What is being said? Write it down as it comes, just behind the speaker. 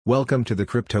Welcome to the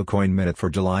Crypto Coin Minute for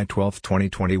July 12,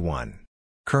 2021.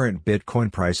 Current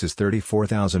Bitcoin price is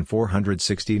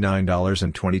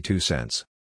 $34,469.22.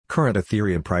 Current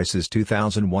Ethereum price is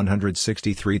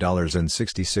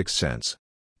 $2,163.66.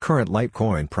 Current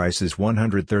Litecoin price is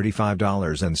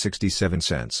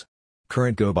 $135.67.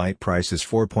 Current GoByte price is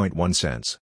 4.1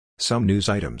 cents. Some news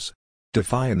items.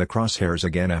 DeFi in the crosshairs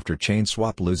again after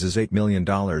ChainSwap loses $8 million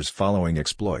following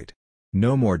exploit.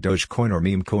 No more Dogecoin or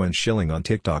meme coin shilling on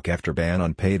TikTok after ban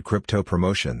on paid crypto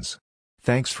promotions.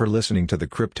 Thanks for listening to the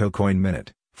Crypto Coin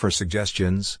Minute. For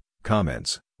suggestions,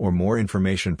 comments, or more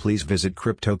information, please visit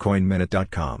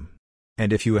CryptoCoinMinute.com.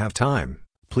 And if you have time,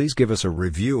 please give us a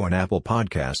review on Apple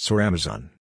Podcasts or Amazon.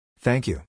 Thank you.